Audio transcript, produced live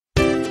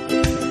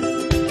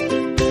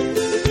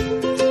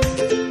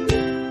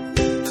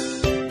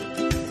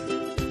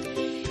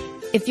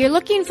If you're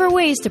looking for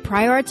ways to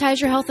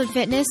prioritize your health and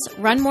fitness,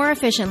 run more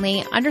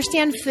efficiently,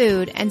 understand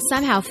food, and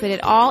somehow fit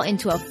it all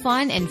into a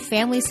fun and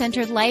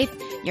family-centered life,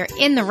 you're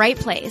in the right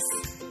place.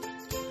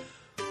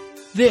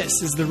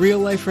 This is the Real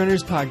Life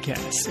Runners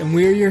Podcast, and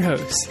we're your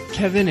hosts,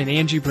 Kevin and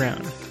Angie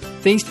Brown.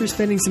 Thanks for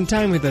spending some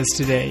time with us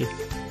today.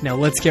 Now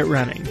let's get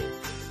running.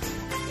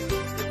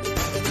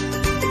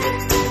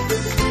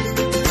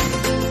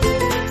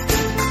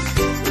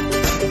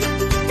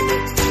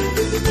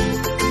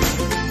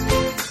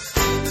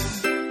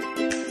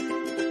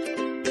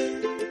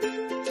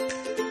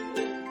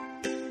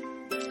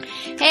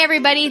 Hey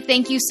everybody,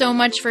 thank you so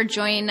much for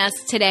joining us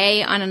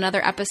today on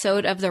another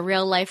episode of the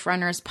Real Life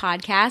Runners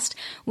Podcast.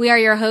 We are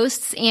your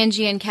hosts,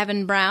 Angie and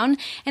Kevin Brown,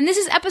 and this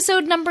is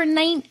episode number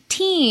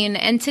 19,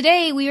 and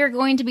today we are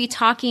going to be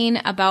talking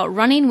about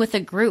running with a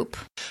group.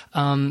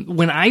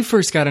 When I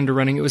first got into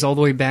running, it was all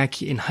the way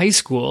back in high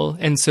school,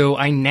 and so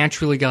I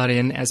naturally got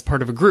in as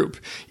part of a group.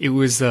 It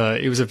was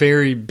a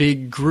very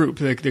big group.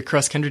 The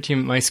cross-country team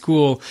at my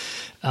school,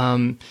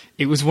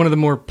 it was one of the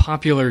more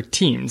popular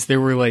teams. There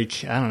were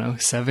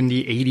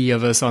 70, 80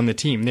 of us on the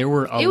team. There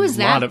were It was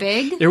that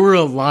big? There were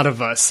a lot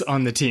of us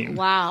on the team.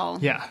 Wow.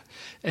 Yeah.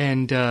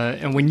 And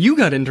when you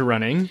got into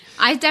running,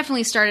 I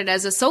definitely started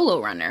as a solo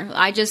runner.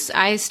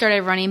 I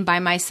started running by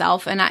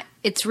myself, and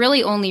it's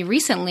really only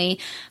recently,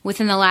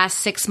 within the last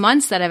 6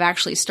 months, that I've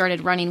actually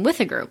started running with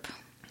a group.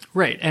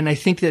 Right. And I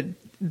think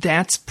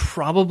that's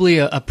probably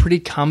a pretty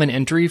common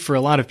entry for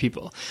a lot of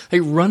people.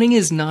 Like, running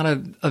is not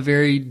a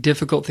very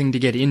difficult thing to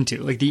get into.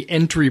 Like, the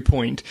entry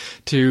point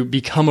to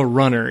become a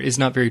runner is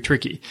not very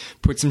tricky.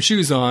 Put some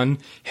shoes on,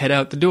 head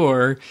out the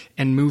door,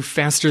 and move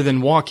faster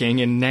than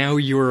walking, and now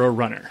you're a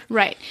runner.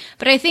 Right.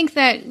 But I think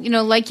that,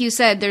 like you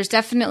said, there's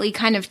definitely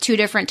kind of two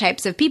different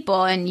types of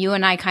people, and you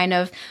and I kind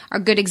of are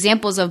good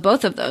examples of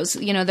both of those.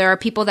 There are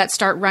people that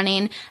start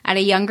running at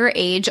a younger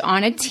age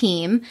on a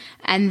team,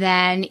 and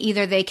then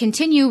either they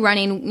continue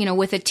running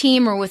with a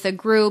team or with a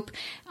group,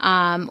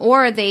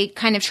 or they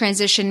kind of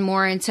transition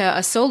more into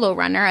a solo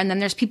runner. And then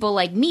there's people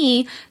like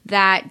me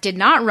that did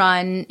not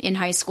run in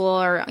high school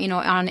or,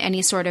 on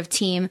any sort of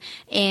team.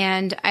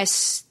 And I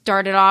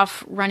started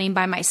off running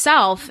by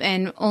myself,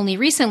 and only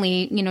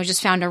recently,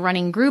 just found a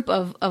running group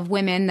of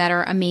women that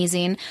are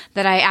amazing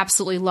that I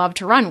absolutely love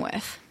to run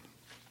with.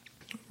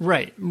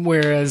 Right.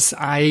 Whereas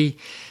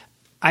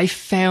I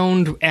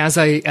found as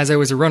I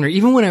was a runner,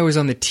 even when I was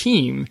on the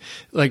team,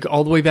 like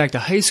all the way back to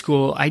high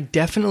school, I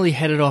definitely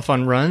headed off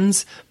on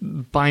runs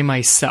by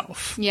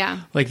myself. Yeah.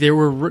 Like there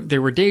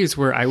were days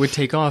where I would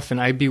take off and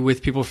I'd be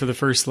with people for the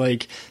first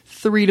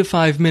 3 to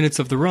 5 minutes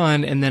of the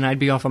run, and then I'd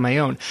be off on my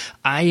own.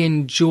 I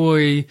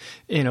enjoy,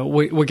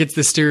 what gets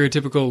the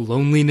stereotypical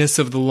loneliness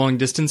of the long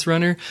distance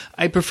runner.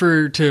 I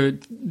prefer to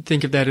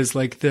think of that as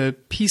like the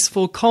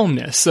peaceful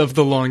calmness of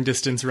the long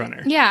distance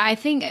runner. Yeah, I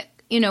think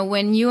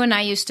when you and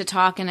I used to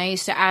talk, and I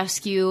used to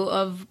ask you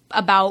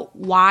about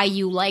why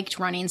you liked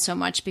running so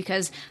much,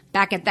 because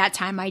back at that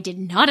time I did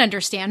not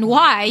understand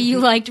why you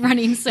liked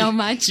running so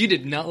much. You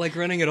did not like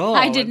running at all.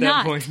 I did at that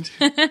not. Point.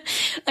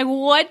 Like,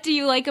 what do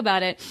you like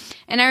about it?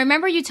 And I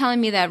remember you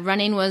telling me that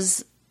running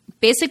was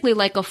basically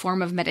like a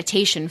form of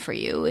meditation for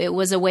you. It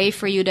was a way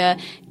for you to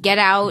get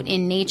out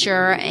in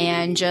nature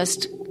and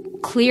just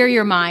clear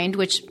your mind,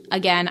 which,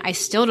 again, I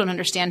still don't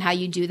understand how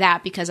you do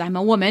that, because I'm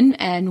a woman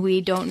and we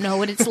don't know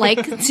what it's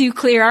like to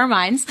clear our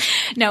minds.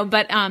 No,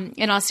 but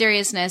in all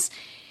seriousness,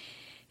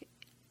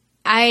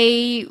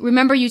 I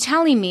remember you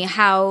telling me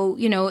how,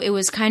 it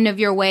was kind of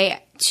your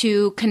way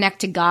to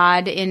connect to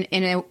God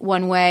in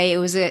one way. It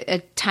was a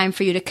time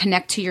for you to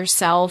connect to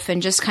yourself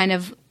and just kind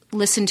of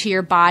listen to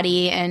your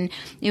body. And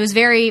it was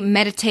very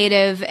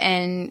meditative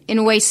and, in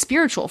a way,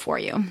 spiritual for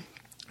you.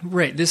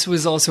 Right. This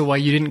was also why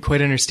you didn't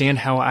quite understand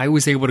how I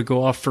was able to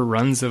go off for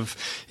runs of,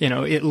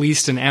 at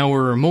least an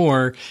hour or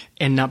more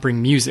and not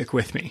bring music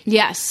with me.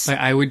 Yes.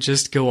 I would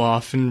just go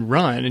off and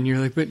run, and you're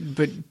like,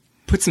 but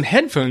put some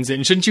headphones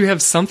in. Shouldn't you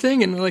have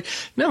something? And like,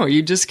 no,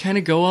 you just kind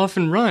of go off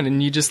and run,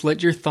 and you just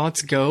let your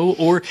thoughts go,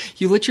 or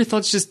you let your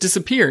thoughts just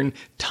disappear, and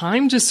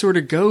time just sort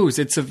of goes.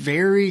 It's a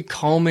very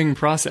calming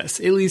process.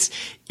 At least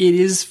it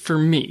is for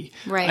me.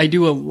 Right. I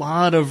do a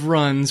lot of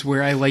runs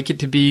where I like it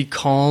to be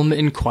calm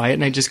and quiet,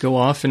 and I just go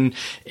off and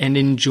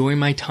enjoy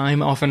my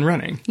time off and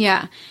running.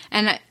 Yeah.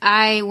 And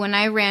when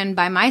I ran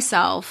by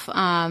myself,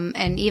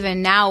 and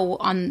even now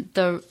on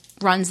the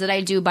runs that I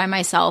do by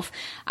myself,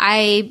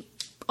 I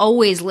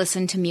always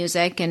listen to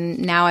music, and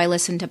now I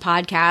listen to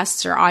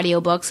podcasts or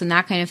audiobooks and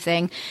that kind of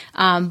thing.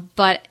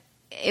 But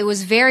it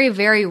was very,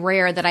 very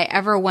rare that I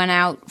ever went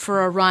out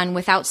for a run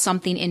without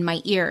something in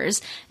my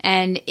ears.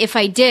 And if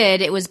I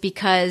did, it was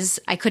because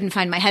I couldn't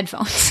find my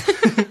headphones.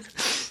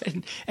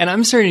 And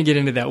I'm starting to get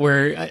into that,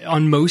 where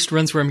on most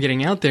runs where I'm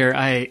getting out there,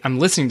 I'm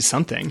listening to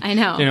something. I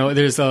know.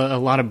 There's a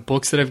lot of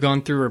books that I've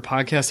gone through, or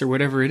podcasts, or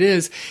whatever it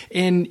is.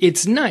 And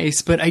it's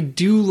nice, but I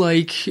do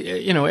like,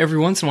 every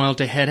once in a while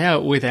to head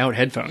out without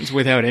headphones,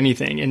 without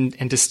anything,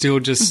 and to still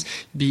just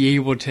be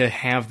able to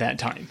have that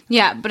time.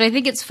 Yeah, but I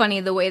think it's funny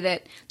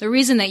the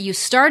reason that you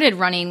started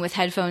running with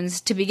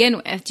headphones to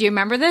begin with. Do you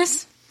remember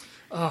this?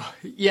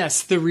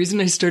 Yes, the reason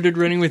I started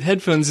running with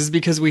headphones is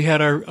because we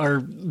had our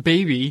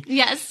baby.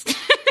 Yes.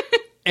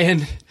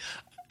 And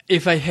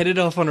if I headed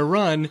off on a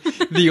run,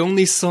 the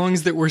only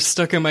songs that were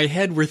stuck in my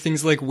head were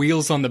things like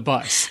Wheels on the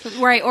Bus.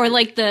 Right, or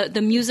like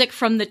the music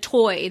from the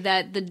toy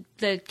that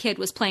the kid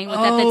was playing with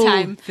at the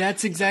time.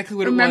 That's exactly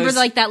what Remember, it was.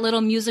 like that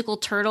little musical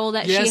turtle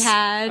that Yes, she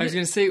had? I was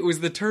going to say it was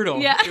the turtle.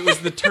 Yeah. It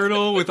was the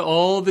turtle with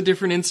all the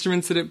different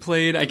instruments that it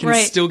played. I can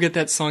Right. still get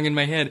that song in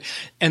my head.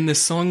 And the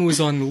song was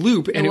on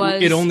loop, and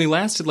it only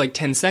lasted like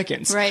 10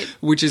 seconds. Right.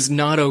 Which is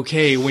not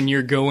okay when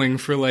you're going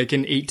for like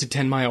an 8 to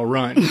 10 mile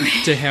run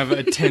to have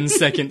a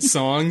 10-second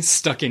song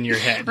stuck in your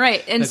head.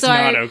 Right. And That's so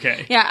not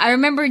okay. Yeah, I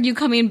remember you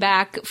coming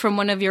back from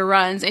one of your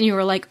runs and you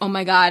were like, "Oh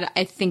my God,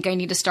 I think I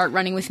need to start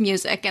running with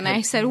music." And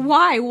I said,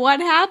 "Why? What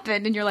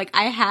happened?" And you're like,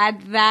 "I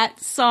had that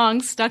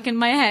song stuck in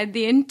my head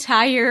the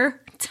entire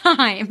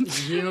time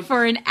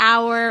for an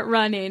hour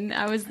running.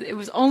 It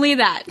was only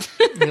that."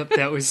 Yep,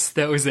 that was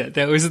it.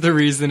 That was the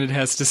reason it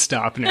has to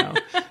stop now.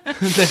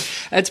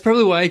 That's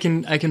probably why I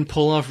can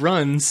pull off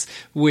runs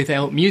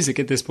without music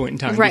at this point in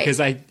time. Right. Because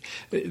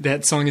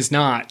that song is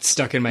not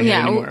stuck in my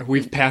head anymore.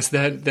 We've passed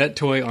that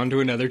toy on to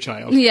another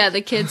child. Yeah,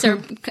 the kids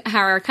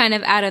are kind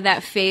of out of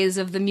that phase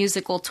of the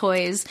musical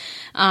toys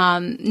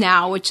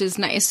now, which is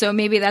nice. So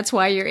maybe that's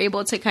why you're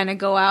able to kind of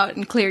go out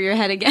and clear your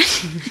head again.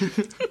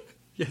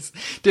 Yes.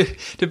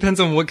 Depends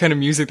on what kind of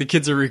music the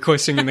kids are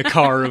requesting in the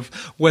car of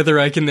whether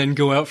I can then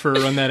go out for a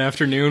run that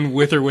afternoon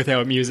with or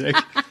without music.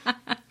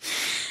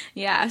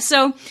 Yeah.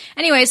 So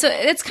anyway, so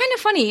it's kind of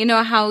funny,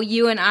 how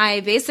you and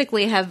I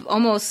basically have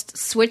almost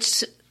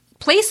switched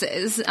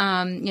places.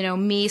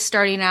 Me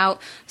starting out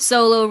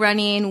solo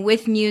running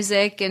with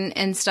music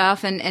and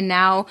stuff. And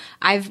now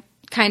I've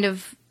kind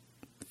of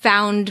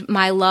found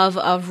my love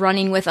of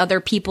running with other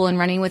people and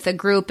running with a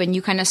group, and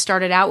you kind of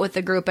started out with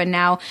a group and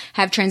now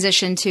have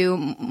transitioned to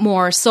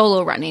more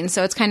solo running.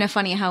 So it's kind of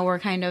funny how we're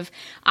kind of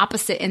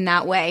opposite in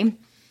that way.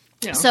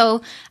 Yeah.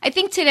 So I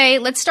think today,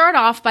 let's start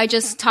off by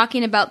just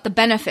talking about the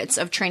benefits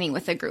of training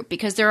with a group,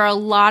 because there are a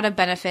lot of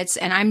benefits,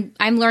 and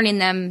I'm learning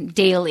them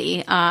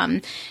daily,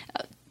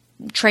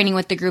 training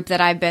with the group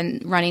that I've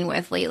been running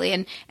with lately.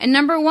 And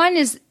number one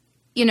is,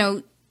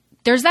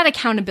 there's that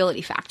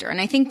accountability factor.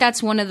 And I think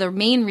that's one of the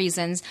main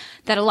reasons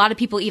that a lot of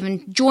people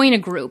even join a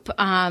group,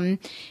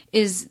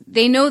 is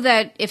they know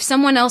that if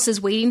someone else is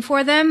waiting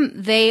for them,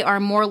 they are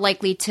more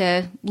likely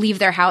to leave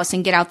their house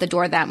and get out the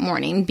door that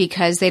morning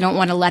because they don't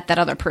want to let that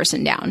other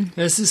person down.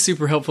 This is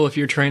super helpful if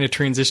you're trying to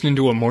transition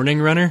into a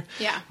morning runner.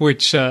 Yeah.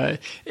 Which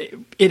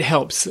it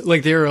helps.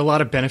 Like, there are a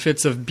lot of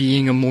benefits of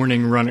being a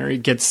morning runner.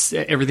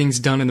 Everything's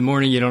done in the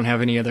morning. You don't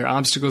have any other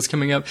obstacles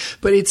coming up.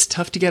 But it's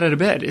tough to get out of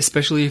bed,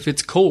 especially if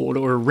it's cold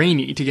or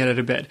rainy to get out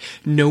of bed.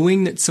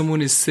 Knowing that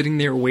someone is sitting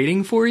there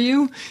waiting for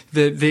you,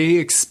 that they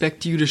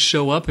expect you to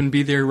show up and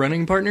be their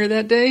running partner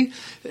that day,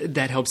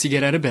 that helps you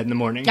get out of bed in the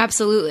morning.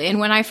 Absolutely. And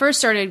when I first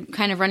started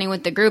kind of running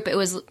with the group, it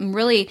was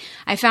really,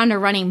 I found a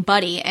running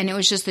buddy, and it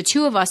was just the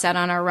two of us out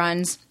on our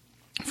runs.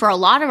 For a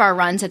lot of our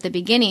runs at the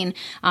beginning,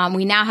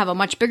 we now have a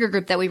much bigger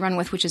group that we run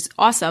with, which is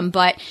awesome.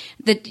 But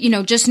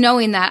just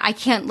knowing that I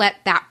can't let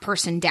that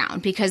person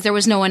down because there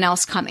was no one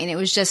else coming. It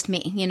was just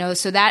me,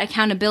 so that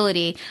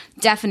accountability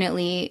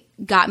definitely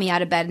got me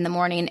out of bed in the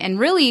morning and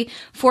really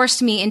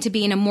forced me into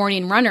being a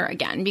morning runner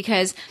again,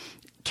 because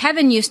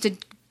Kevin used to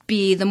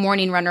be the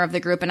morning runner of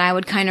the group and I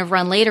would kind of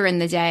run later in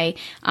the day.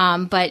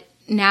 But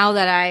now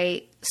that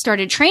I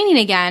started training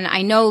again,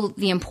 I know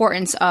the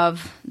importance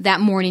of that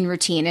morning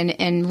routine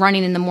and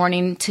running in the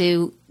morning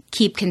to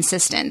keep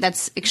consistent.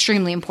 That's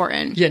extremely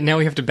important. Yeah, now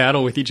we have to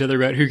battle with each other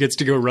about who gets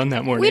to go run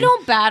that morning. We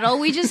don't battle.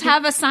 We just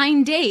have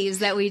assigned days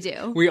that we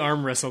do. We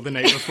arm wrestle the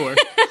night before.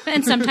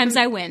 And sometimes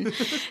I win.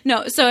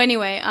 No, so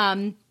anyway,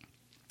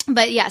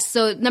 but yes,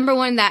 so number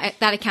one, that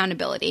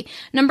accountability.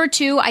 Number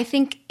two, I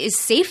think, is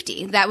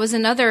safety. That was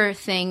another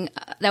thing.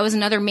 That was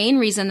another main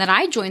reason that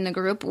I joined the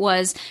group,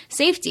 was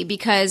safety,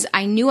 because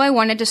I knew I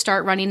wanted to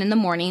start running in the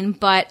morning,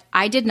 but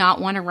I did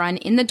not want to run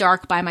in the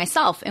dark by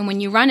myself. And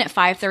when you run at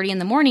 5:30 in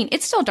the morning,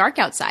 it's still dark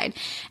outside.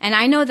 And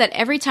I know that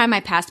every time I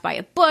passed by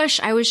a bush,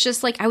 I was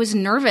just like, I was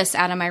nervous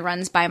out of my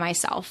runs by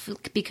myself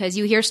because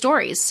you hear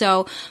stories.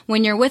 So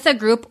when you're with a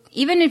group,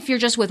 even if you're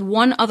just with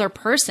one other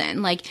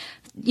person,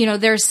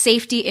 there's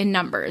safety in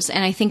numbers.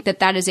 And I think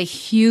that is a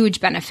huge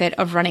benefit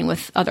of running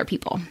with other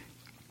people.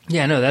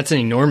 Yeah, no, that's an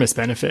enormous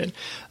benefit.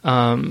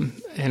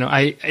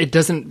 It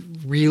doesn't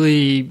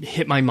really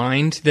hit my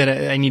mind that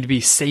I need to be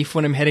safe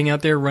when I'm heading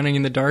out there running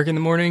in the dark in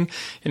the morning.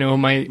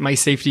 My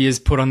safety is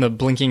put on the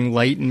blinking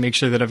light and make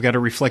sure that I've got a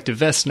reflective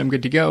vest and I'm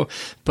good to go.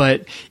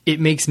 But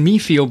it makes me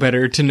feel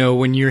better to know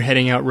when you're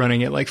heading out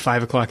running at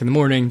 5 o'clock in the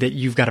morning that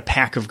you've got a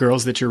pack of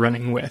girls that you're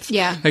running with.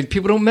 Yeah.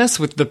 People don't mess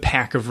with the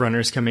pack of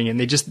runners coming in.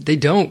 They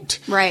don't.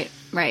 Right.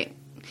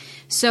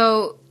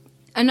 So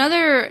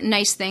another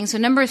nice thing, so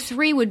number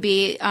 3 would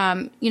be,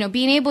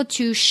 being able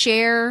to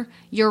share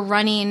your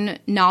running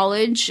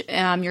knowledge,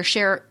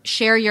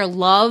 share your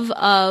love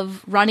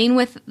of running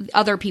with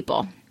other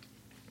people.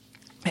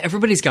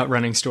 everybody's got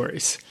running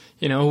stories.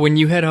 You know, when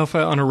you head off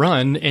on a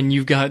run and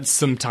you've got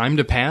some time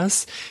to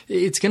pass,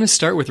 it's going to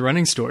start with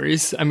running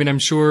stories. I mean, I'm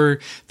sure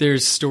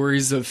there's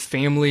stories of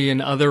family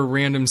and other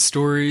random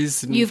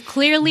stories. You've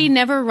clearly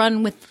never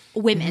run with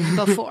women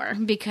before,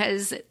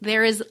 because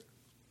there is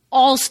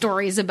all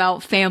stories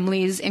about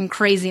families and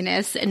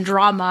craziness and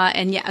drama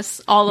and, yes,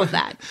 all of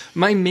that.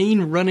 My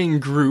main running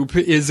group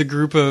is a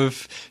group of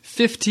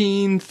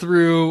 15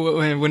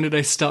 through, when did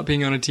I stop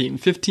being on a team?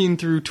 15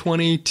 through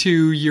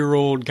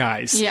 22-year-old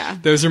guys. Yeah.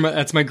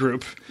 That's my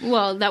group.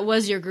 Well, that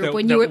was your group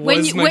when you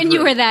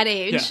were that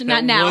age,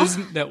 not now.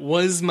 That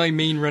was my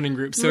main running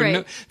group. So Right.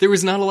 no, there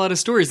was not a lot of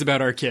stories about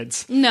our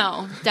kids.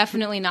 No,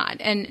 definitely not.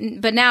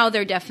 But now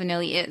there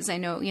definitely is. I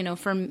know,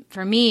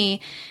 for me,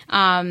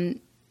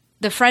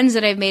 the friends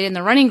that I've made in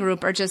the running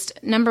group are just,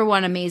 number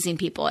one, amazing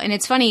people. And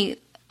it's funny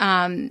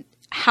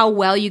how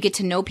well you get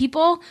to know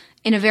people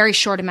in a very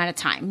short amount of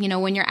time. You know,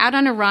 when you're out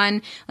on a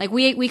run, like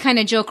we kind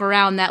of joke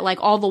around that like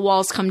all the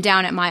walls come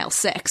down at mile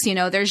 6. You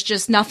know, there's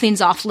just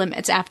nothing's off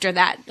limits after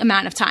that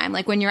amount of time.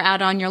 Like when you're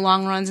out on your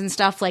long runs and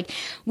stuff, like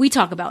we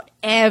talk about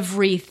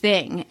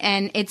everything.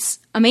 And it's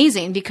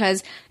amazing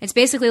because it's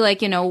basically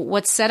like,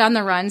 what's said on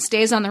the run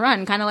stays on the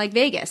run, kind of like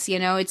Vegas. You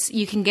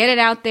can get it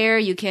out there.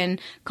 You can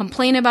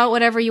complain about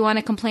whatever you want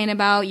to complain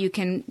about. You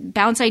can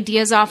bounce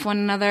ideas off one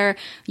another.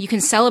 You can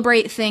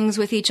celebrate things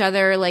with each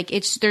other. Like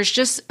there's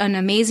just an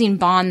amazing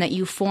bond that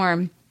you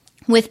form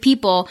with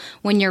people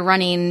when you're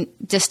running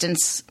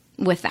distance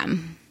with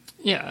them.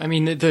 Yeah, I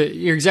mean,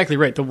 you're exactly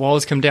right. The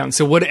walls come down.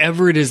 So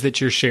whatever it is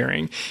that you're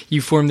sharing,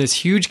 you form this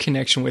huge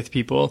connection with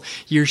people.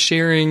 You're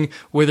sharing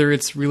whether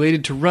it's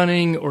related to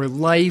running or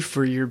life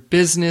or your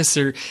business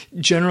or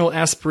general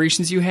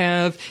aspirations you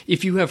have.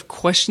 If you have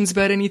questions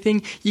about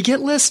anything, you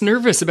get less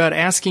nervous about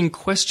asking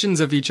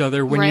questions of each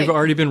other when Right. you've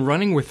already been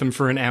running with them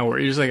for an hour.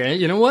 You're just like, hey,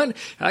 you know what?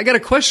 I got a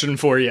question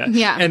for you.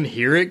 Yeah. And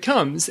here it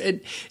comes.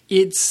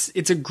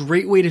 It's a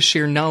great way to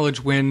share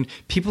knowledge when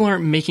people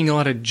aren't making a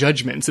lot of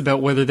judgments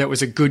about whether that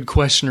was a good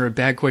question or a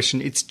bad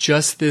question. It's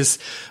just this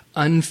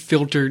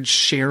unfiltered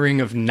sharing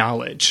of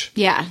knowledge.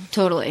 Yeah,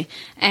 totally.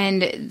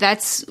 And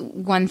that's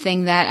one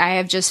thing that I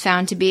have just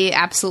found to be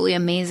absolutely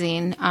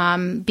amazing,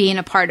 being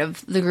a part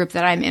of the group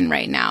that I'm in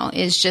right now,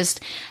 is just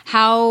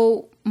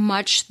how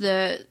much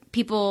the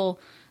people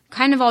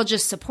kind of all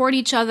just support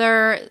each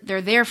other.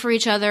 They're there for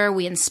each other.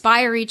 We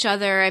inspire each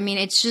other. I mean,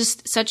 it's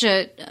just such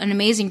an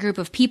amazing group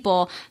of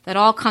people that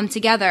all come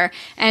together.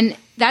 And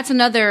that's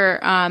another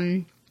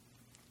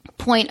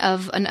point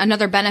of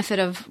another benefit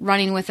of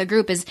running with a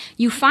group is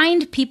you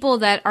find people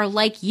that are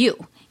like you.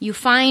 You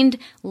find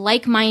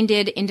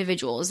like-minded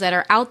individuals that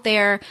are out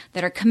there,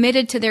 that are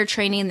committed to their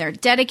training, they're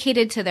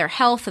dedicated to their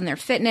health and their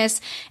fitness.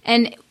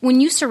 And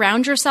when you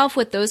surround yourself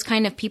with those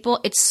kind of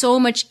people, it's so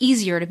much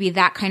easier to be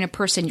that kind of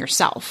person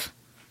yourself.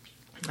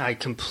 I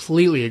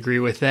completely agree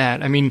with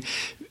that. I mean,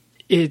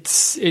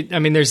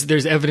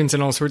 there's evidence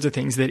in all sorts of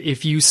things that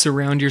if you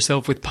surround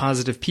yourself with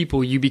positive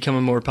people, you become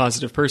a more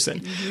positive person.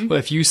 Mm-hmm. Well,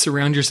 if you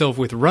surround yourself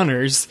with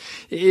runners,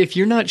 if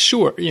you're not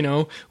sure,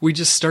 we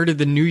just started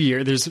the new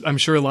year. There's, I'm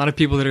sure, a lot of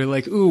people that are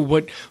like, ooh,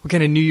 what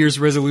kind of New Year's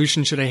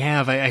resolution should I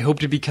have? I hope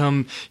to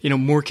become,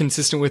 more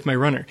consistent with my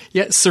runner.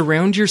 Yeah,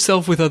 surround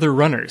yourself with other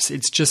runners.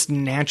 It's just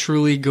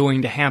naturally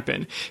going to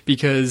happen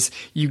because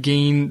you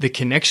gain the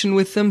connection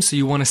with them. So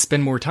you want to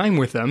spend more time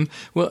with them.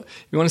 Well,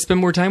 you want to spend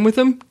more time with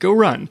them? Go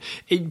run.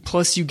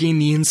 Plus, you gain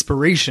the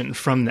inspiration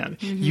from them.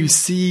 Mm-hmm. You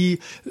see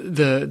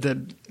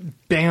the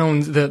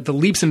bounds, the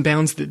leaps and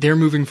bounds that they're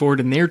moving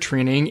forward in their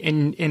training,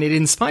 and it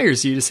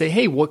inspires you to say,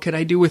 hey, what could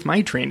I do with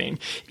my training?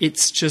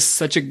 It's just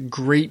such a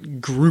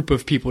great group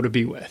of people to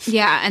be with.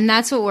 Yeah, and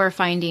that's what we're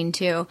finding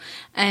too.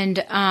 And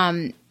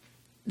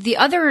the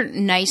other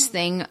nice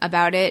thing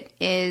about it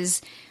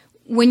is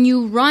when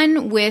you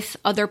run with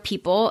other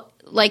people,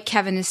 like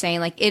Kevin is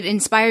saying, like it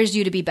inspires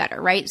you to be better,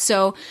 right?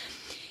 So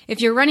if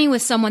you're running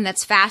with someone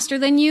that's faster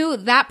than you,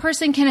 that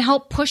person can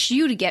help push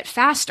you to get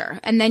faster.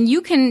 And then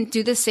you can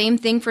do the same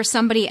thing for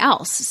somebody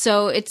else.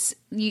 So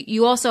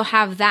you also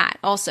have that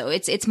also.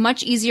 It's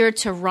much easier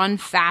to run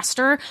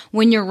faster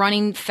when you're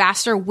running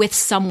faster with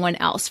someone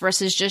else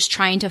versus just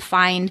trying to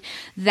find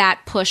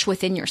that push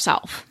within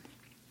yourself.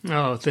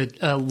 Oh,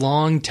 a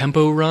long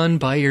tempo run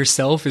by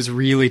yourself is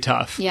really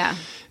tough. Yeah.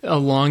 A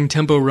long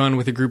tempo run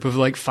with a group of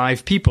like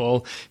 5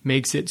 people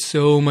makes it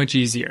so much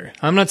easier.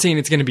 I'm not saying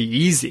it's going to be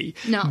easy,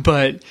 no,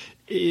 but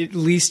at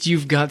least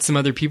you've got some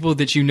other people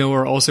that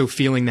are also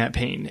feeling that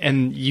pain,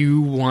 and you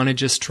want to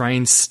just try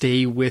and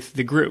stay with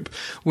the group.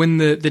 When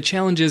the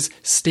challenge is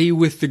stay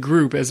with the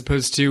group as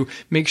opposed to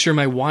make sure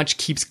my watch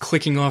keeps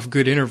clicking off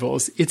good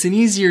intervals, it's an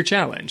easier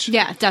challenge.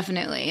 Yeah,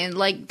 definitely. And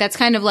like that's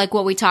kind of like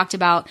what we talked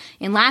about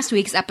in last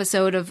week's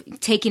episode of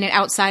taking it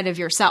outside of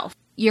yourself.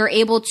 You're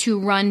able to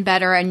run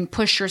better and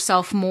push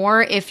yourself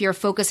more if you're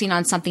focusing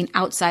on something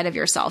outside of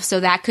yourself. So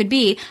that could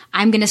be,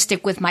 I'm going to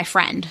stick with my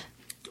friend.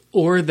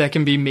 Or that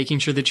can be making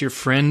sure that your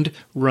friend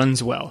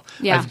runs well.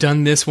 Yeah. I've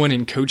done this one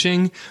in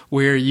coaching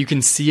where you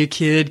can see a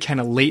kid kind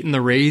of late in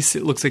the race.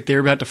 It looks like they're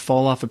about to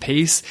fall off a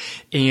pace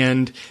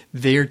and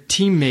their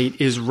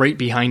teammate is right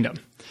behind them.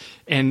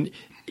 And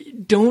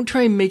don't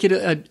try and make it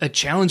a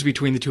challenge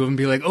between the two of them.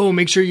 Be like, oh,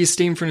 make sure you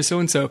stay in front of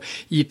so-and-so.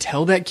 You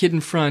tell that kid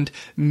in front,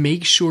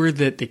 make sure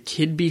that the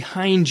kid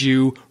behind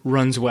you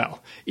runs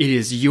well. It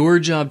is your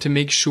job to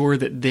make sure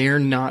that they're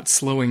not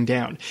slowing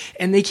down.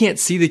 And they can't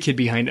see the kid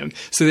behind them,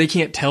 so they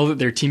can't tell that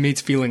their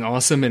teammate's feeling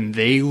awesome and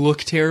they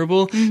look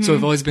terrible. Mm-hmm. So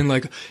I've always been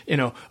like,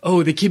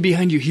 oh, the kid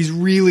behind you, he's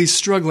really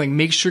struggling.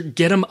 Make sure,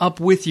 get him up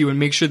with you and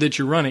make sure that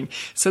you're running.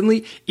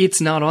 Suddenly, it's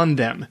not on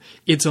them.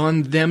 It's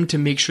on them to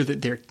make sure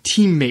that their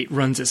teammate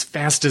runs as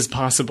fast as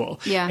possible.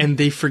 Yeah. And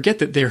they forget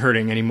that they're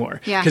hurting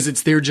anymore. Yeah. Because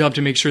it's their job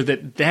to make sure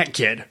that that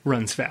kid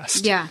runs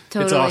fast. Yeah,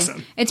 totally. It's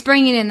awesome. It's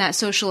bringing in that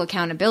social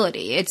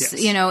accountability. It's,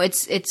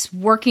 Yes. It's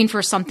working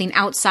for something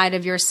outside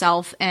of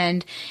yourself.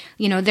 And,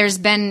 there's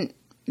been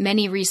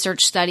many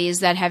research studies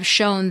that have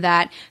shown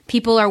that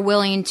people are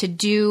willing to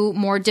do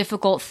more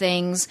difficult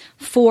things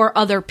for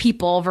other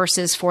people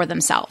versus for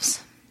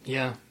themselves.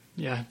 Yeah.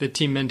 The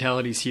team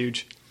mentality is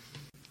huge.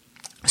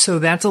 So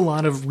that's a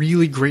lot of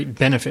really great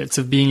benefits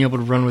of being able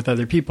to run with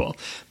other people.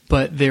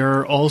 But there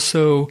are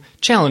also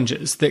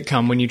challenges that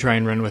come when you try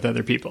and run with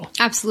other people.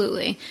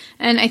 Absolutely.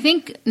 And I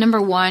think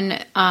number one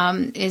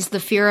is the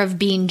fear of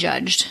being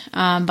judged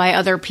by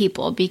other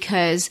people,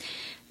 because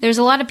there's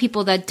a lot of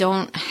people that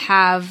don't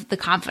have the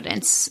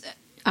confidence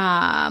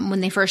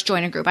when they first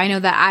join a group. I know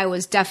that I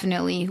was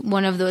definitely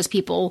one of those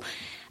people.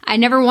 I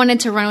never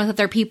wanted to run with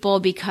other people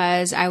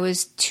because I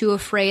was too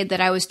afraid that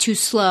I was too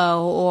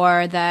slow,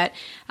 or that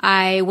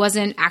I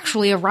wasn't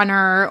actually a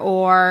runner,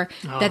 or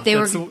that they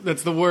were...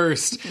 That's the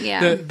worst.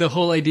 Yeah. The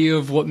whole idea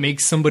of what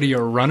makes somebody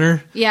a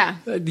runner. Yeah.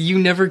 You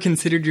never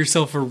considered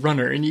yourself a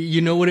runner, and you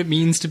know what it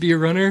means to be a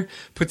runner?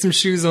 Put some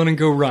shoes on and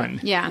go run.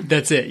 Yeah.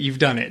 That's it. You've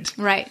done it.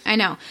 Right. I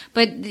know.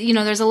 But,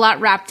 there's a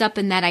lot wrapped up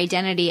in that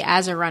identity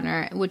as a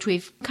runner, which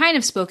we've kind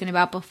of spoken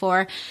about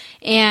before.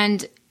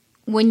 And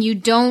when you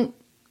don't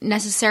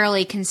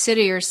necessarily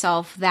consider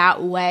yourself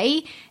that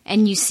way,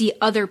 and you see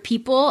other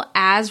people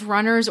as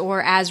runners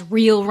or as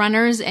real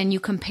runners, and you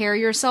compare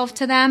yourself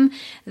to them,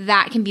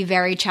 that can be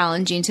very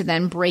challenging to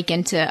then break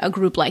into a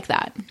group like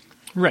that.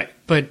 Right.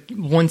 But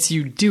once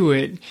you do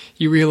it,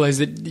 you realize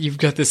that you've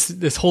got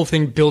this whole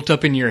thing built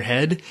up in your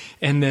head,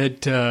 and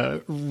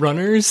that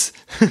runners,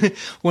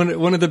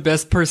 one of the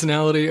best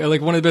personality, or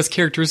like one of the best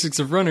characteristics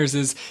of runners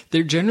is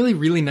they're generally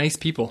really nice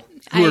people.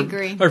 I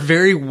agree. Are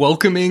very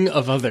welcoming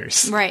of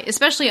others. Right.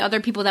 Especially other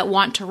people that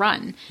want to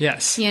run.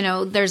 Yes.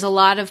 There's a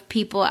lot of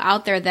people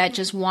out there that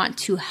just want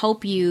to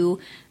help you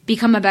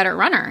become a better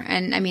runner.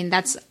 And I mean,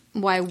 that's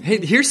why...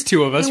 Hey, here's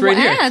two of us right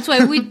here. Yeah, that's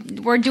why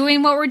we're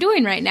doing what we're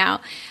doing right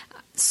now.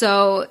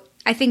 So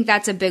I think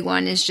that's a big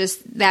one, is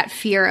just that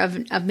fear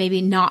of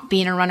maybe not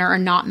being a runner or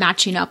not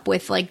matching up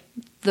with like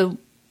the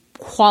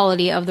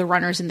quality of the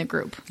runners in the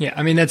group. Yeah,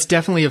 I mean, that's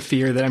definitely a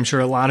fear that I'm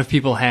sure a lot of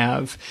people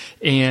have,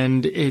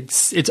 and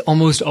it's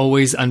almost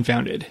always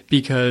unfounded,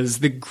 because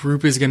the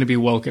group is going to be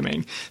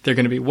welcoming. They're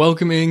going to be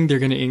welcoming, they're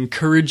going to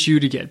encourage you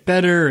to get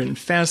better and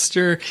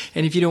faster,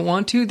 and if you don't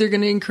want to, they're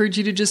going to encourage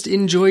you to just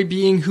enjoy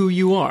being who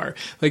you are.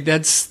 Like,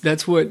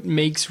 that's what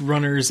makes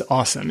runners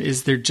awesome,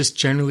 is they're just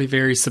generally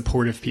very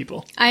supportive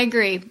people. I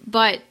agree,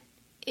 but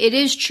it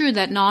is true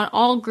that not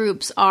all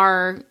groups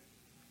are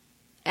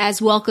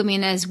as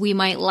welcoming as we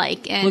might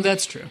like. And well,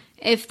 that's true.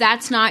 If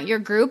that's not your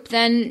group,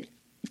 then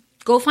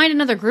go find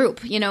another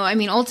group.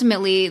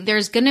 Ultimately,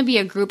 there's going to be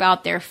a group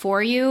out there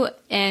for you,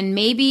 and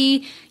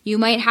maybe you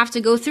might have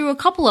to go through a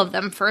couple of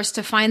them first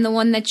to find the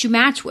one that you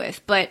match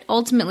with. But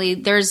ultimately,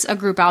 there's a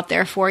group out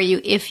there for you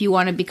if you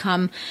want to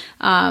become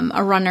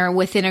a runner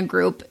within a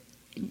group.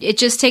 It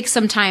just takes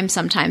some time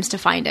sometimes to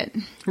find it.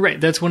 Right.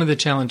 That's one of the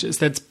challenges.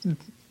 That's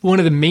one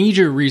of the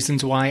major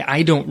reasons why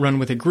I don't run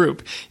with a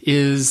group,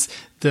 is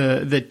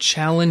the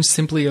challenge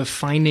simply of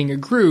finding a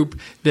group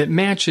that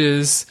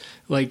matches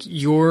like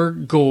your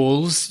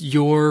goals,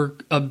 your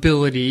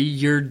ability,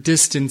 your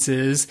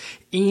distances,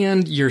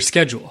 and your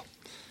schedule.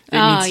 It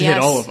needs to hit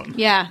all of them.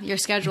 Yeah, your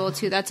schedule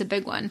too. That's a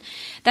big one.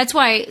 That's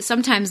why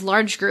sometimes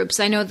large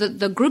groups, I know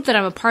the group that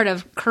I'm a part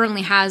of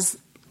currently has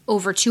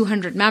over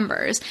 200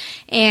 members,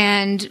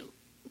 and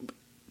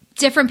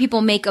different people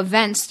make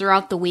events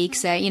throughout the week.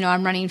 Say,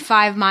 I'm running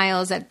 5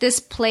 miles at this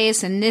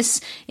place and this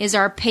is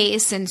our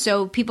pace. And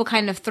so people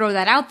kind of throw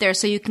that out there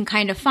so you can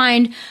kind of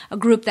find a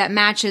group that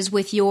matches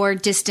with your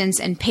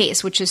distance and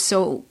pace, which is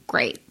so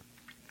great.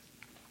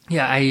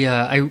 Yeah,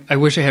 I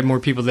wish I had more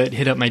people that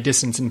hit up my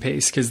distance and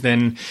pace, because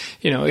then,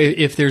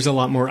 if there's a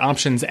lot more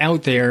options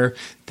out there,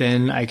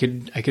 then I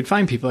could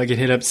find people. I could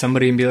hit up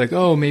somebody and be like,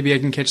 oh, maybe I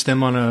can catch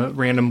them on a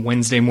random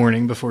Wednesday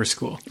morning before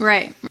school.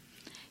 Right.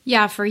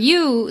 Yeah, for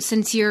you,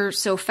 since you're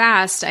so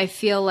fast, I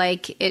feel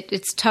like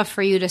it's tough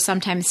for you to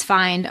sometimes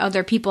find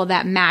other people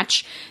that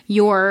match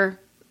your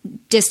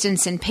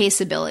distance and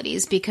pace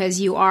abilities, because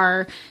you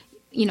are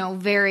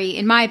very,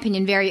 in my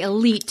opinion, very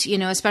elite,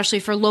 especially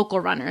for local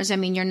runners. I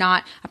mean, you're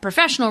not a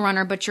professional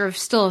runner, but you're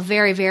still a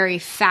very, very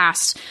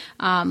fast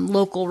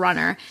local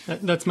runner.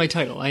 That's my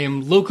title. I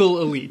am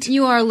local elite.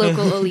 You are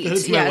local elite.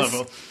 That's my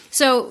level.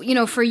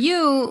 So, for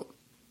you,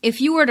 if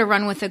you were to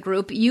run with a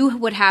group, you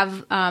would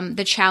have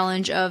the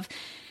challenge of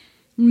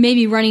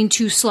maybe running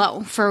too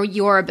slow for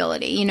your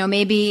ability.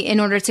 Maybe in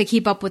order to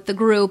keep up with the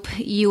group,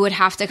 you would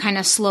have to kind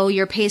of slow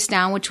your pace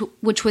down,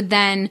 which would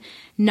then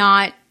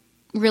not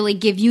really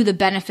give you the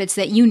benefits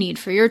that you need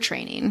for your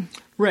training.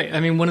 Right. I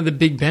mean, one of the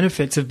big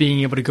benefits of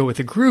being able to go with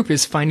a group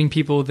is finding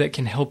people that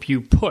can help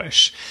you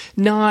push.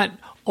 Not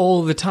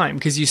all the time,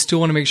 because you still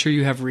want to make sure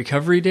you have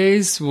recovery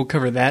days. We'll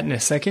cover that in a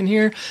second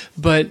here.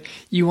 But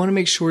you want to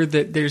make sure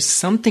that there's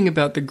something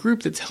about the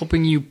group that's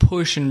helping you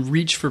push and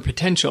reach for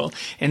potential.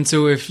 And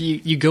so if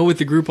you go with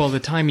the group all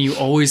the time, you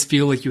always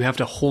feel like you have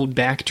to hold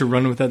back to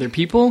run with other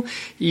people,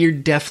 you're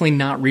definitely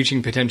not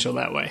reaching potential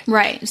that way.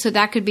 Right. So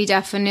that could be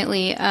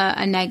definitely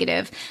a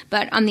negative.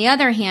 But on the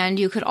other hand,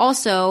 you could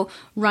also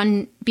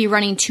be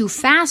running too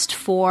fast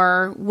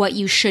for what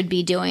you should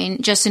be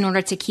doing just in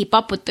order to keep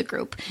up with the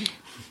group.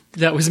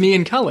 That was me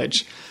in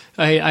college.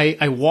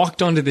 I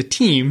walked onto the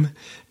team,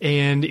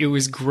 and it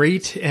was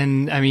great.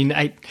 And I mean,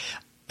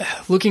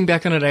 looking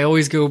back on it, I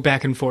always go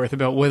back and forth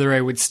about whether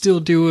I would still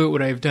do it,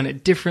 would I have done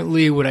it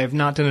differently, would I have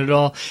not done it at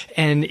all.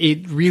 And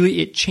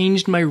it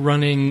changed my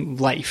running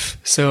life.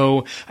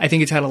 So I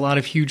think it's had a lot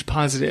of huge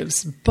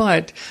positives.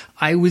 But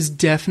I was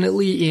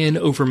definitely in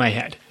over my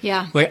head.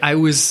 Yeah. Like I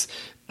was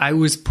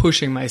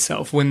pushing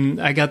myself.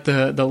 When I got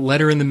the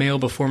letter in the mail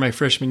before my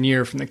freshman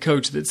year from the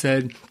coach that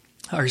said,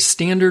 our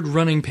standard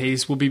running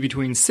pace will be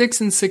between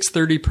 6 and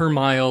 6:30 per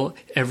mile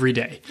every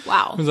day.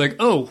 Wow. I was like,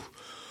 oh,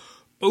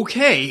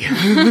 okay.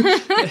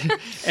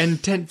 And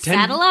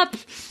saddle up.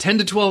 10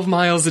 to 12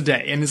 miles a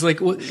day. And it's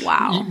like,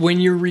 wow. When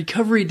your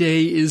recovery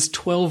day is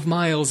 12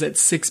 miles at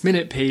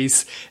 6-minute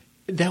pace,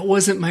 that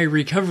wasn't my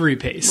recovery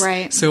pace.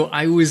 Right. So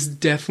I was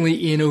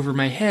definitely in over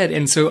my head.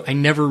 And so I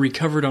never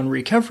recovered on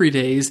recovery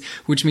days,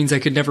 which means I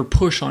could never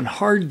push on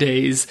hard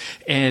days.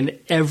 And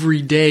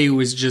every day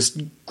was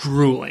just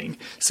grueling.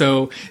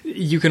 So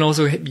you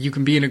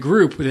can be in a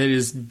group that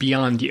is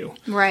beyond you.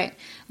 Right.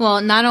 Well,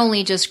 not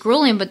only just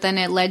grueling, but then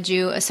it led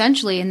you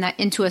essentially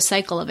into a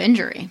cycle of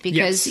injury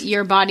because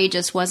your body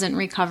just wasn't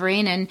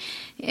recovering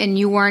and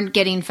you weren't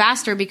getting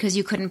faster because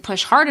you couldn't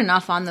push hard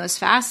enough on those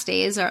fast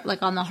days or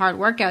like on the hard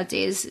workout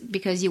days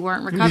because you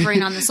weren't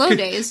recovering on the slow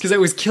days. Because I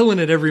was killing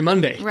it every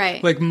Monday.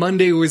 Right. Like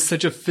Monday was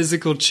such a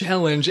physical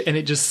challenge and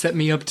it just set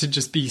me up to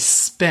just be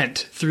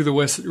spent through the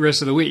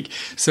rest of the week.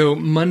 So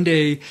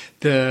Monday,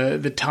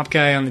 the top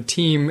guy on the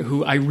team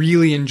who I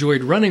really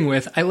enjoyed running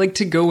with, I like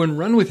to go and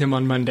run with him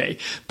on Monday.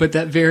 But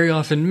that very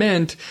often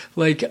meant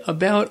like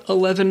about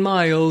 11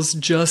 miles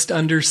just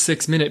under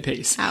 6-minute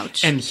pace.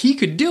 Ouch. And he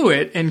could do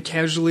it and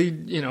casually,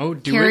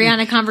 carry on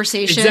a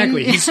conversation.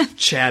 Exactly. He's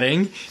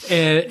chatting.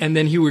 And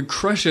then he would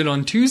crush it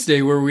on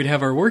Tuesday where we'd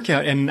have our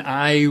workout. And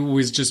I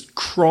was just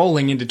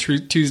crawling into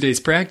Tuesday's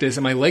practice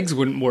and my legs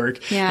wouldn't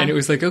work. Yeah. And it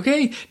was like,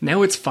 okay,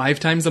 now it's 5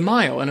 times a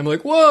mile. And I'm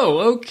like,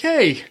 whoa,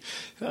 okay.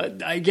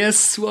 I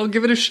guess I'll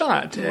give it a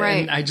shot.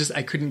 Right. And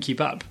I couldn't keep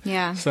up.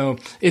 Yeah. So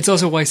it's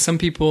also why some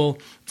people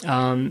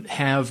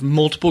have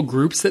multiple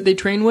groups that they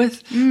train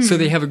with. So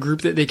they have a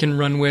group that they can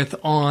run with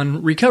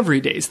on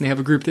recovery days, and they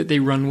have a group that they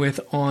run with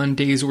on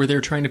days where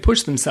they're trying to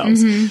push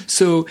themselves. Mm-hmm.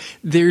 So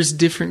there's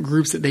different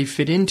groups that they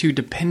fit into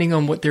depending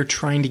on what they're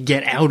trying to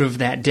get out of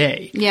that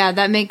day. Yeah,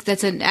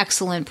 that's an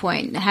excellent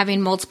point.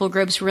 Having multiple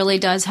groups really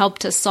does help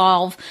to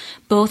solve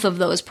both of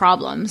those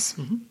problems.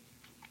 Mm-hmm.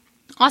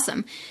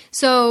 Awesome.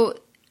 So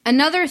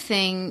another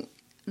thing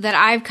that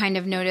I've kind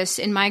of noticed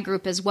in my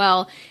group as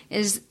well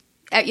is,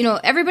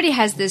 everybody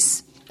has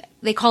this,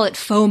 they call it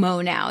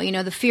FOMO now,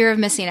 the fear of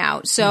missing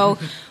out. So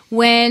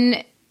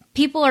when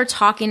people are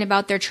talking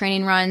about their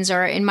training runs,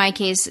 or in my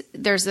case,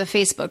 there's a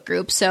Facebook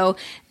group. So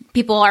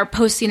people are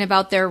posting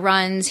about their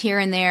runs here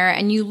and there,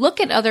 and you look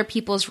at other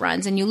people's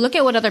runs and you look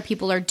at what other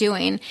people are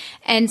doing.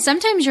 And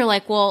sometimes you're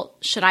like, well,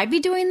 should I be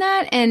doing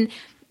that? And,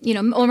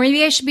 or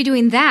maybe I should be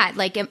doing that.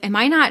 Like, am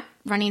I not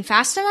running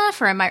fast enough,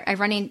 or am I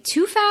running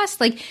too fast?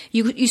 Like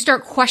you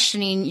start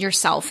questioning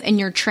yourself and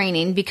your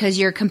training because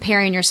you're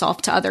comparing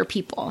yourself to other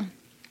people.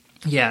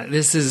 Yeah,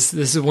 this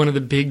is one of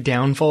the big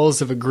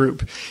downfalls of a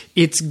group.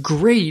 It's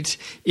great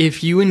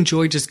if you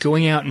enjoy just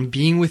going out and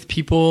being with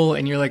people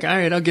and you're like, all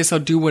right, I guess I'll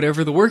do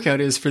whatever the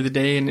workout is for the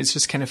day and it's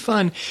just kind of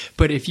fun.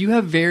 But if you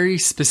have very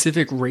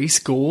specific race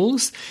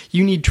goals,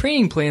 you need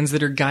training plans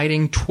that are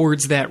guiding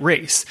towards that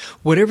race.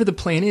 Whatever the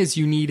plan is,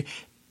 you need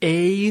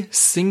a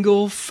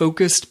single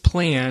focused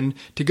plan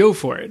to go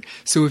for it.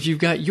 So if you've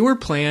got your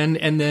plan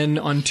and then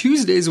on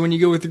Tuesdays when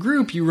you go with the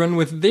group, you run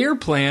with their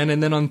plan,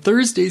 and then on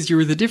Thursdays you're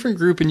with a different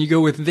group and you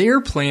go with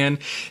their plan,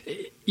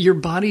 your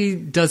body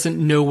doesn't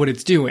know what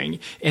it's doing.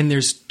 And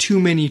there's too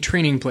many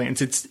training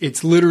plans.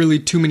 It's literally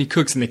too many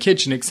cooks in the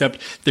kitchen, except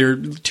there are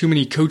too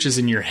many coaches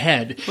in your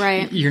head.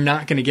 Right. You're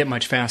not going to get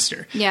much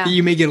faster. Yeah.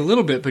 You may get a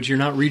little bit, but you're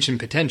not reaching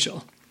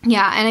potential.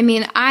 Yeah, and I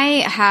mean,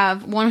 I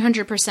have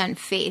 100%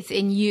 faith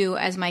in you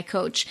as my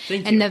coach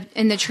and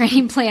the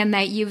training plan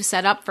that you've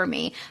set up for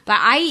me. But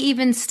I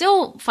even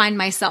still find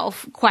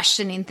myself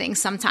questioning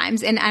things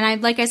sometimes. And I,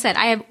 like I said,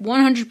 I have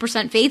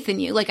 100% faith in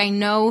you. Like, I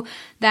know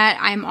that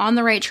I'm on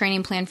the right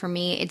training plan for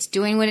me. It's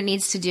doing what it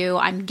needs to do.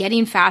 I'm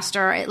getting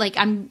faster. Like,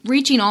 I'm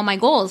reaching all my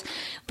goals.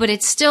 But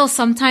it's still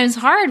sometimes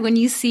hard when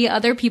you see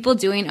other people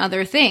doing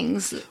other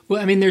things.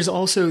 Well, I mean,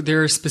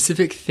 there are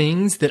specific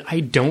things that I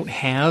don't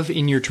have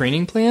in your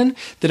training plan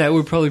that I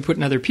would probably put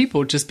in other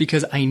people just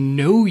because I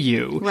know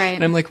you. Right.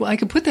 And I'm like, well, I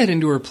could put that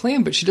into her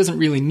plan, but she doesn't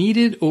really need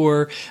it.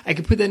 Or I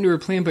could put that into her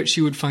plan, but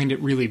she would find it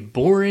really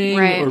boring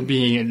or it'd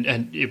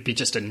be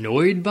just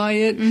annoyed by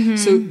it. Mm-hmm.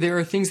 So there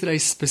are things that I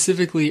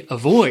specifically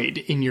avoid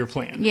in your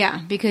plan.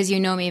 Yeah, because you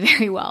know me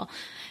very well.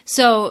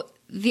 So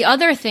the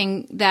other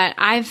thing that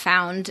I've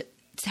found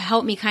to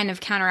help me kind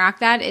of counteract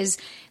that is,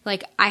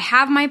 like, I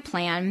have my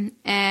plan,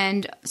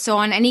 and so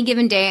on any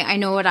given day, I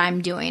know what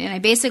I'm doing. And I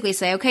basically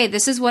say, okay,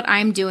 this is what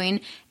I'm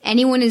doing.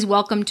 Anyone is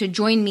welcome to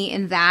join me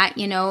in that,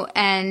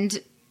 and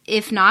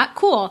if not,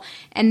 cool.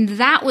 And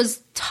that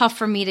was tough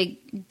for me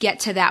to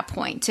get to that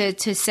point,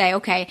 to say,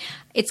 okay,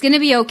 it's going to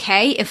be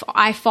okay if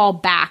I fall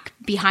back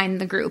behind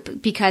the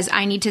group because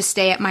I need to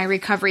stay at my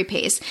recovery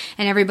pace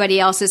and everybody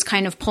else is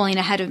kind of pulling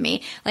ahead of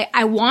me. Like,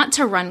 I want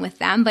to run with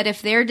them, but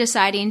if they're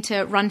deciding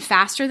to run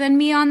faster than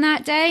me on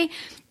that day,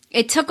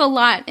 it took a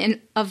lot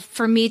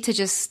for me to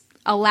just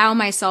allow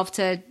myself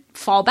to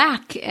fall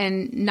back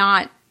and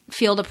not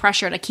feel the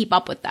pressure to keep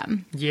up with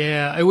them.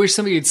 Yeah, I wish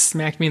somebody had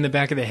smacked me in the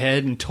back of the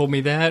head and told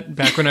me that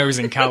back when I was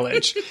in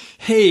college.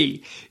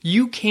 Hey,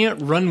 you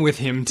can't run with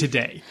him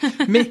today.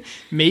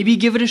 Maybe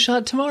give it a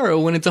shot tomorrow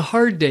when it's a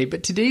hard day,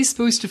 but today's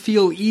supposed to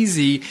feel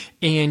easy,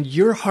 and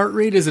your heart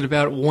rate is at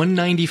about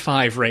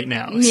 195 right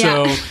now.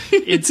 Yeah. So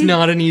it's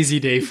not an easy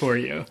day for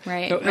you.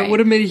 Right. It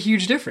would have made a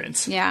huge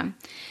difference. Yeah.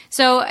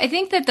 So I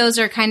think that those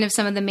are kind of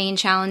some of the main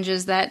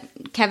challenges that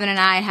Kevin and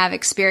I have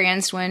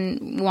experienced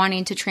when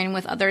wanting to train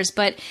with others.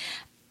 But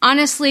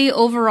honestly,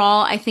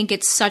 overall, I think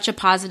it's such a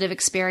positive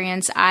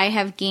experience. I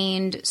have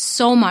gained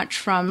so much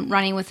from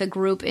running with a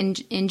group in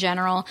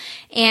general,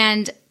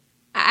 and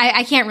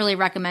I can't really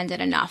recommend it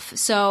enough.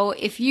 So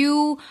if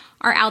you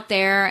are out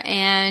there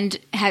and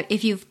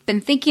if you've been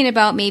thinking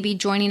about maybe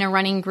joining a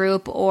running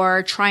group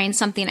or trying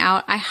something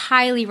out, I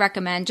highly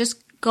recommend just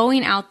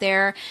going out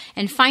there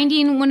and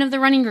finding one of the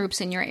running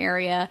groups in your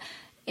area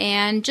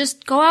and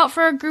just go out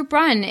for a group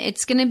run.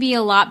 It's going to be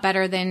a lot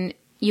better than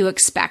you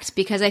expect,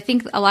 because I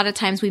think a lot of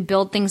times we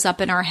build things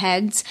up in our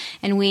heads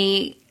and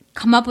we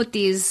come up with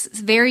these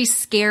very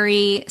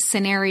scary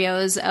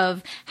scenarios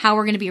of how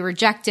we're going to be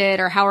rejected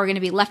or how we're going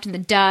to be left in the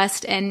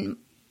dust. And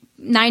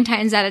 9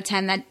 times out of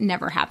 10, that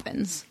never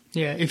happens.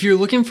 Yeah, if you're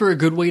looking for a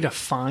good way to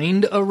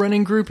find a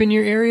running group in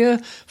your area,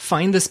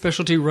 find the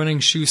specialty running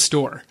shoe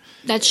store.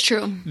 That's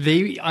true.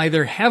 They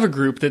either have a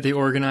group that they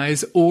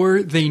organize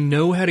or they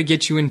know how to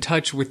get you in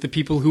touch with the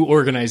people who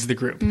organize the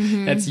group.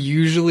 Mm-hmm. That's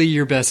usually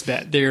your best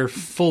bet. They're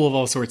full of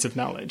all sorts of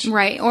knowledge.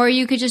 Right. Or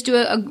you could just do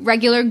a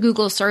regular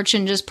Google search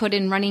and just put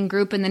in running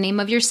group in the name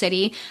of your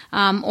city,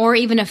 or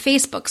even a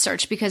Facebook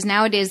search, because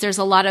nowadays there's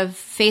a lot of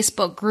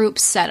Facebook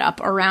groups set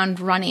up around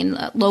running.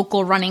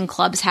 Local running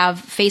clubs have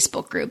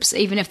Facebook groups,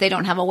 even if they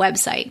don't have a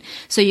website.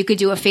 So you could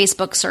do a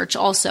Facebook search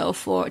also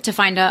to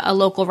find a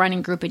local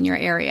running group in your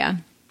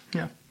area.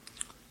 Yeah.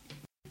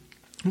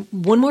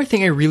 One more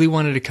thing I really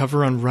wanted to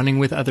cover on running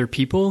with other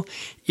people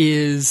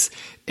is,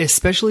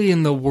 especially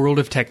in the world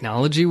of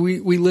technology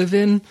we live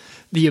in,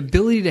 the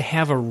ability to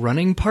have a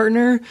running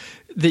partner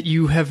that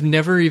you have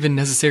never even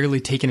necessarily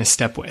taken a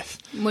step with.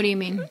 What do you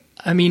mean?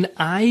 I mean,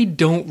 I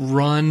don't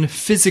run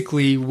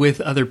physically with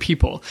other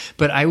people,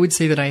 but I would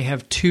say that I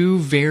have 2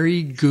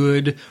 very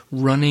good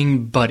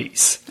running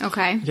buddies.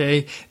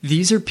 Okay.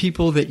 These are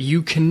people that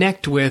you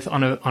connect with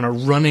on a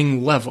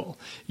running level.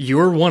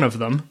 You're one of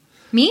them.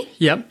 Me?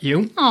 Yep,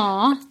 you.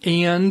 Aw.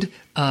 And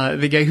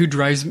the guy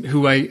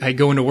who I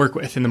go into work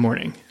with in the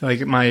morning, like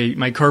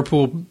my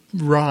carpool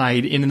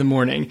ride in the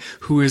morning,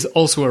 who is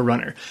also a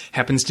runner,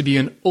 happens to be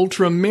an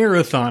ultra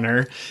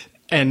marathoner.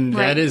 And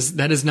right.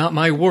 that is not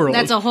my world.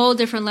 That's a whole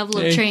different level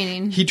of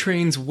training. He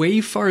trains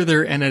way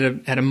farther and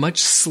at a much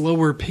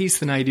slower pace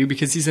than I do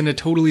because he's in a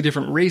totally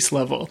different race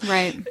level.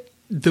 Right.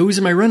 Those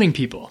are my running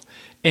people.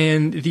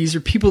 And these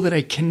are people that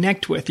I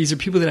connect with. These are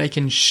people that I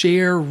can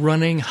share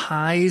running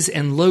highs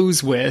and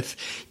lows with,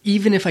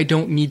 even if I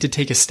don't need to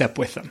take a step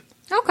with them.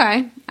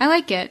 Okay. I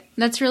like it.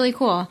 That's really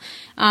cool.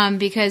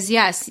 Because,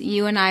 yes,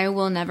 you and I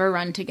will never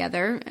run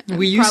together.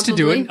 We used to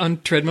do it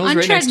on treadmills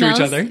next to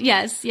each other.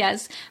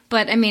 Yes.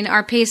 But, I mean,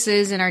 our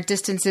paces and our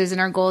distances and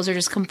our goals are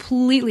just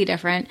completely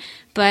different.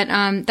 But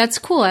that's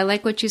cool. I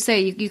like what you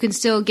say. You can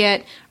still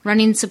get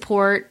running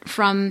support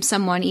from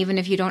someone even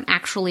if you don't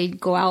actually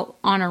go out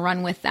on a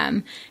run with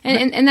them.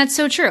 And that's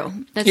so true.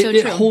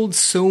 It holds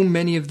so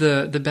many of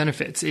the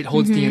benefits. It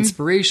holds the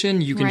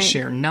inspiration. You can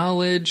share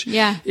knowledge.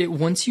 Yeah.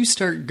 Once you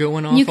start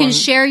going off you can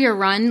share your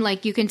run.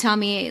 Like, you can tell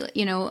me,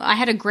 I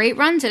had a great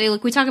run today.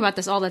 Like, we talk about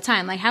this all the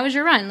time. Like, how was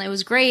your run? It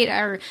was great,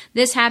 or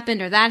this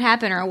happened, or that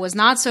happened, or it was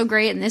not so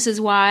great, and this is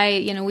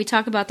why. We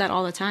talk about that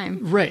all the time.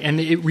 Right, and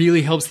it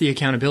really helps the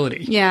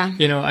accountability. Yeah.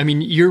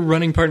 Your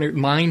running partner,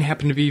 mine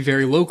happened to be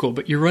very local,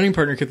 but your running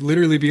partner could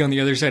literally be on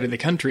the other side of the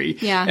country.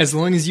 Yeah. As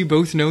long as you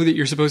both know that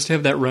you're supposed to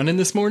have that run in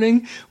this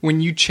morning,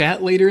 when you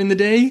chat later in the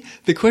day,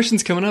 the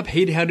question's coming up,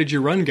 hey, how did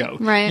your run go?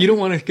 Right. You don't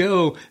want to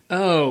go,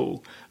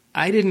 oh,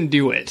 I didn't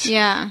do it.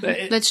 Yeah,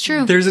 that's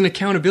true. There's an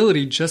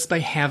accountability just by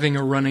having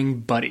a running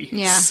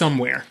buddy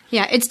somewhere.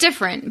 Yeah, it's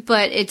different,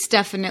 but it's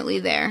definitely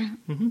there.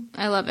 Mm-hmm.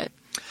 I love it.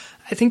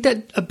 I think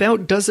that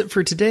about does it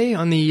for today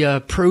on the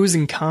pros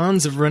and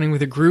cons of running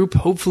with a group.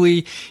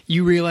 Hopefully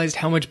you realized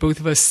how much both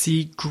of us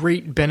see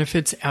great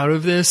benefits out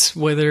of this,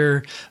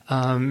 whether,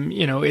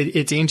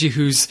 it's Angie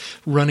who's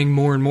running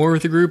more and more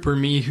with a group, or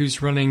me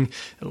who's running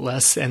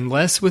less and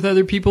less with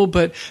other people,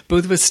 but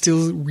both of us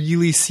still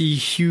really see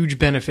huge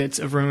benefits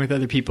of running with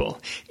other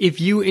people. If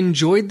you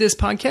enjoyed this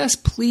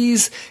podcast,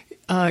 please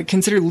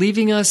consider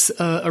leaving us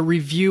a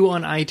review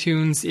on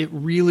iTunes. It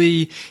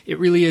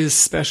really is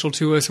special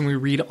to us, and we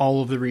read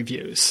all of the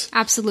reviews.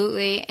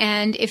 Absolutely.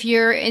 And if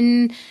you're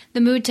in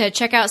the mood to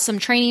check out some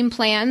training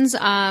plans,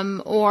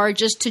 or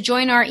just to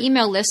join our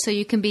email list so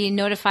you can be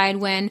notified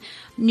when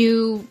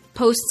new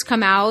posts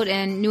come out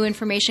and new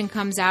information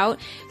comes out,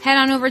 head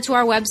on over to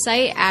our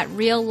website at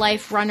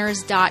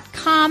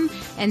realliferunners.com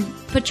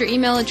and put your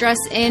email address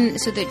in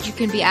so that you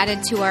can be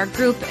added to our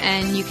group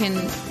and you can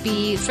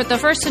be for the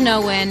first to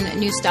know when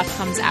new stuff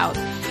comes out.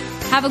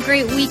 Have a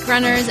great week,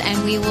 runners,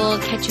 and we will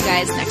catch you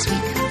guys next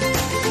week.